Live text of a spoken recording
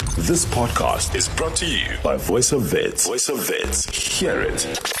This podcast is brought to you by Voice of WITS. Voice of WITS. Hear it.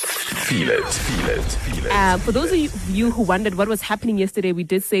 Feel it. Feel it. Feel it. For those of you who wondered what was happening yesterday, we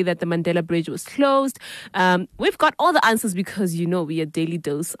did say that the Mandela Bridge was closed. We've got all the answers because, we are a daily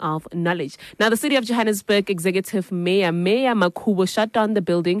dose of knowledge. Now, the City of Johannesburg Executive Mayor Makhubo shut down the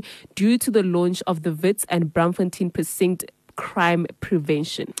building due to the launch of the WITS and Braamfontein Precinct crime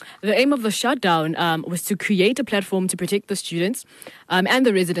prevention. The aim of the shutdown was to create a platform to protect the students and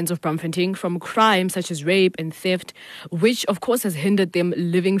the residents of Braamfontein from crimes such as rape and theft, which of course has hindered them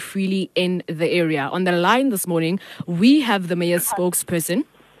living freely in the area. On the line this morning, we have the mayor's spokesperson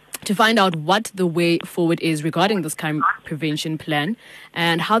to find out what the way forward is regarding this crime prevention plan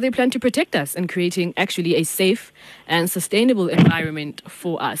and how they plan to protect us and creating actually a safe and sustainable environment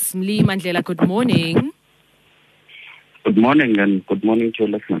for us. Mli Mandlela, good morning. Good morning, and good morning to your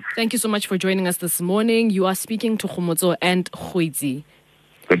listeners. Thank you so much for joining us this morning. You are speaking to Kgomotso and Goitse.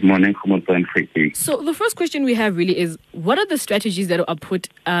 Good morning, Kgomotso and Goitse. So the first question we have really is, what are the strategies that are put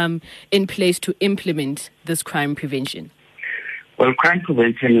in place to implement this crime prevention? Well, crime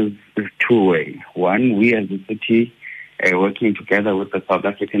prevention is two-way. One, we as a city, working together with the South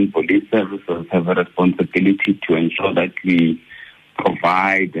African Police Services, have a responsibility to ensure that we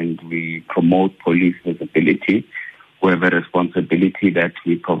provide and we promote police visibility. We have a responsibility that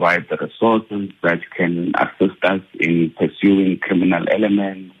we provide the resources that can assist us in pursuing criminal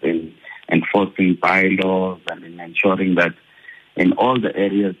elements, in enforcing bylaws, and in ensuring that in all the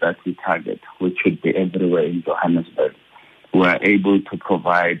areas that we target, which should be everywhere in Johannesburg, we are able to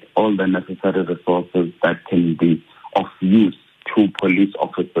provide all the necessary resources that can be of use to police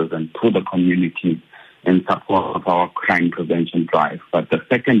officers and to the community in support of our crime prevention drive. But the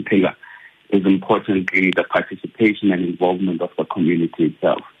second pillar is importantly the participation and involvement of the community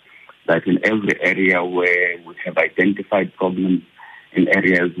itself. That in every area where we have identified problems, in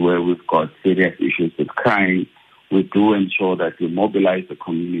areas where we've got serious issues with crime, we do ensure that we mobilize the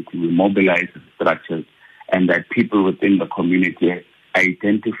community, we mobilize the structures, and that people within the community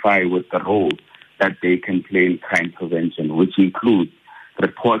identify with the role that they can play in crime prevention, which includes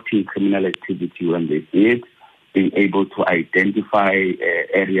reporting criminal activity when they see it, being able to identify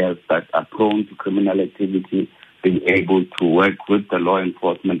areas that are prone to criminal activity, being able to work with the law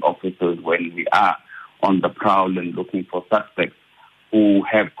enforcement officers when we are on the prowl and looking for suspects who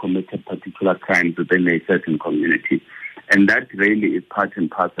have committed particular crimes within a certain community. And that really is part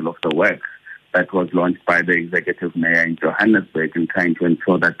and parcel of the work that was launched by the Executive Mayor in Johannesburg in trying to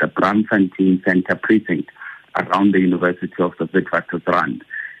ensure that the Braamfontein Center precinct around the University of the Witwatersrand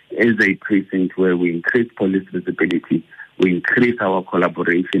is a precinct where we increase police visibility, we increase our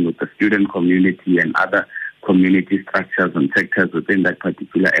collaboration with the student community and other community structures and sectors within that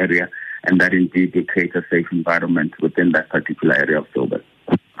particular area, and that indeed we create a safe environment within that particular area of Joburg.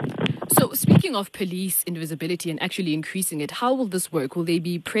 So speaking of police invisibility and actually increasing it, how will this work? Will they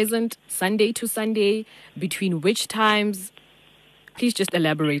be present Sunday to Sunday? Between which times? Please just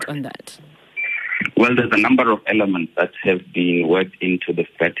elaborate on that. Well, there's a number of elements that have been worked into the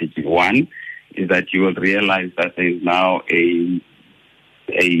strategy. One is that you will realize that there is now a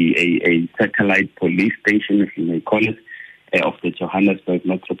satellite police station, if you may call it, of the Johannesburg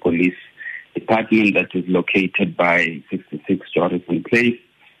Metro Police Department that is located by 66 Johannesburg Place.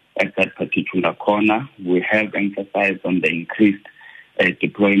 At that particular corner, we have emphasized on the increased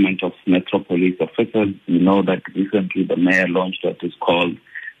deployment of Metro Police officers. You know that recently the mayor launched what is called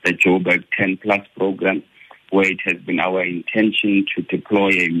the Joburg 10 Plus program, where it has been our intention to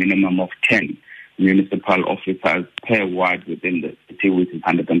deploy a minimum of 10 municipal officers per ward within the city, which is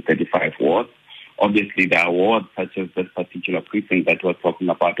 135 wards. Obviously, there are wards such as this particular precinct that we're talking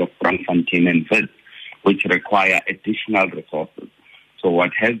about of Braamfontein and WITS, which require additional resources. So what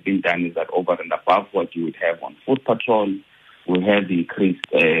has been done is that over and above what you would have on foot patrol, we have increased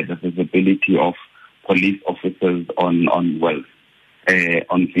the visibility of police officers on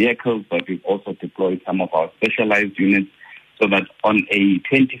vehicles, but we've also deployed some of our specialized units so that on a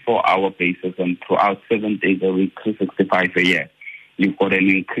 24-hour basis and throughout 7 days a week, 365 a year, you've got an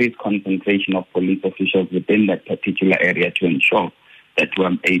increased concentration of police officials within that particular area to ensure that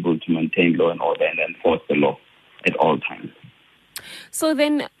we're able to maintain law and order and enforce the law at all times. So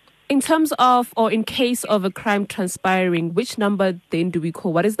then, in terms of, or in case of a crime transpiring, which number then do we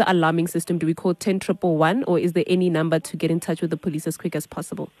call? What is the alarming system? Do we call 10-111, or is there any number to get in touch with the police as quick as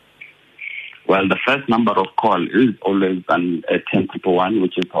possible? Well, the first number of call is always 10-111,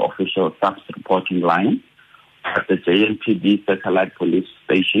 which is the official SAPS reporting line. At the JLPD satellite police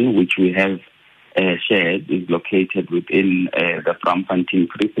station, which we have shared, is located within the Braamfontein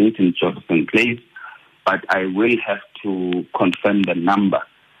precinct in Johannesburg Place. But I will have to confirm the number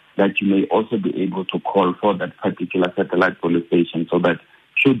that you may also be able to call for that particular satellite police station, so that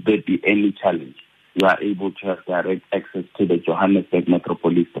should there be any challenge, you are able to have direct access to the Johannesburg Metro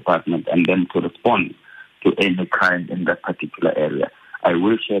Police Department and then to respond to any crime in that particular area. I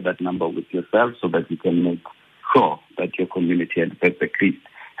will share that number with yourself so that you can make sure that your community at the least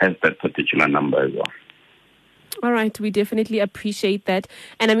has that particular number as well. All right, we definitely appreciate that.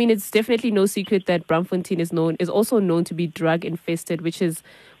 And I mean, it's definitely no secret that Braamfontein is also known to be drug infested, which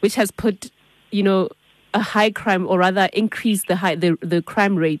has put, a high crime, or rather increased the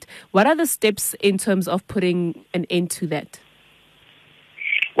crime rate. What are the steps in terms of putting an end to that?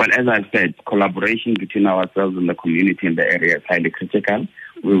 Well, as I said, collaboration between ourselves and the community in the area is highly critical.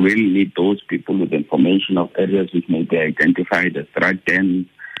 We really need those people with information of areas which may be identified as drug dens,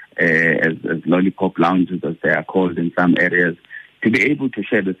 as lollipop lounges, as they are called in some areas, to be able to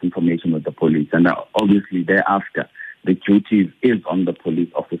share this information with the police. And obviously thereafter, the duty is on the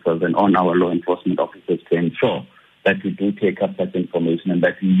police officers and on our law enforcement officers to ensure that we do take up that information and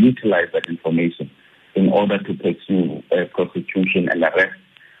that we utilize that information in order to pursue prosecution and arrest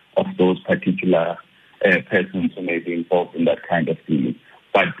of those particular persons who may be involved in that kind of dealing.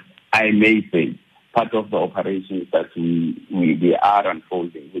 But I may say part of the operations that we are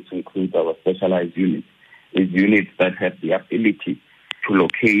unfolding, which includes our specialized units, is units that have the ability to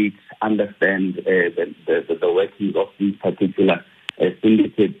locate, understand the workings of these particular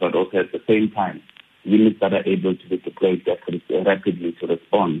syndicates, but also at the same time, units that are able to be deployed rapidly to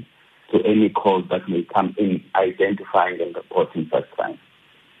respond to any calls that may come in, identifying and reporting such crimes.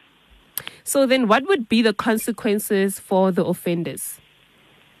 So then what would be the consequences for the offenders?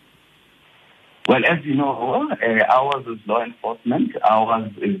 Well, as you know, ours is law enforcement.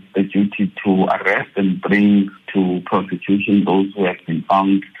 Ours is the duty to arrest and bring to prosecution those who have been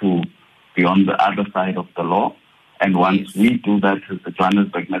found to be on the other side of the law. And once we do that as the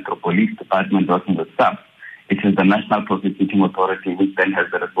Johannesburg Metro Police Department working with staff, it is the National Prosecuting Authority which then has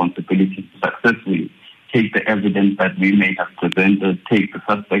the responsibility to successfully take the evidence that we may have presented, take the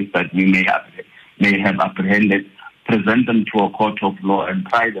suspects that we may have apprehended, present them to a court of law and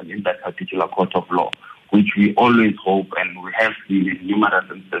try them in that particular court of law, which we always hope, and we have seen in numerous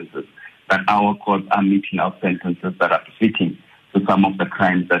instances, that our courts are meting out sentences that are fitting to some of the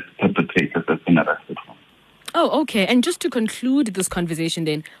crimes that perpetrators have been arrested for. Oh, okay. And just to conclude this conversation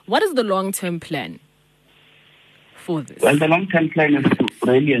then, what is the long-term plan for this? Well, the long-term plan is to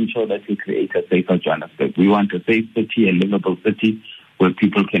really ensure that we create a safer Johannesburg. We want a safe city, a livable city, where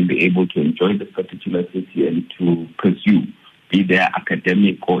people can be able to enjoy this particular city and to pursue, be their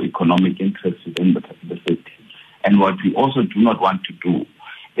academic or economic interests within the city. And what we also do not want to do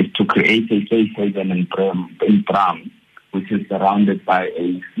is to create a safe haven in Braam, which is surrounded by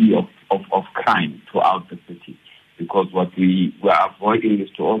a sea of crime throughout the city. Because what we are avoiding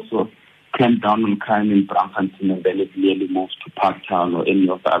is to also clamp down on crime in Braamfontein and then it really moves to Parktown or any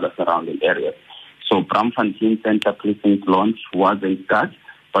of the other surrounding areas. So Braamfontein Center Precinct launch was a start,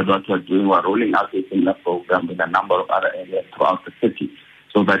 but what we're doing, we're rolling out a similar program in a number of other areas throughout the city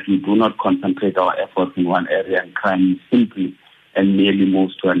so that we do not concentrate our efforts in one area and crime simply and merely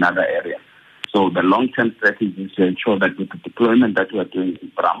moves to another area. So the long-term strategy is to ensure that with the deployment that we're doing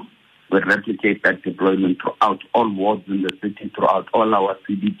in Braam, we replicate that deployment throughout all wards in the city, throughout all our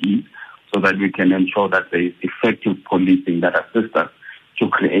CBDs, so that we can ensure that there is effective policing that assists us to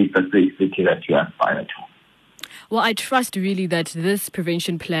create the safe city that you aspire to. Well, I trust really that this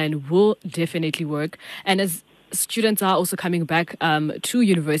prevention plan will definitely work. And as students are also coming back to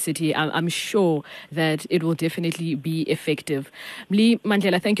university, I'm sure that it will definitely be effective. Mli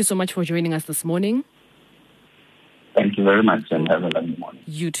Mandlela, thank you so much for joining us this morning. Thank you very much and have a lovely morning.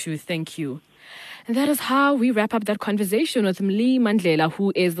 You too. Thank you. And that is how we wrap up that conversation with Mli Mandlela,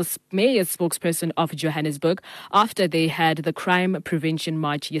 who is the mayor's spokesperson of Johannesburg, after they had the crime prevention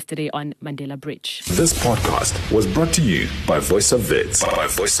march yesterday on Mandela Bridge. This podcast was brought to you by Voice of WITS.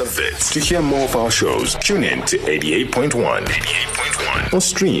 To hear more of our shows, tune in to 88.1 or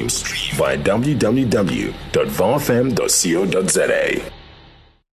streams via www.vfm.co.za.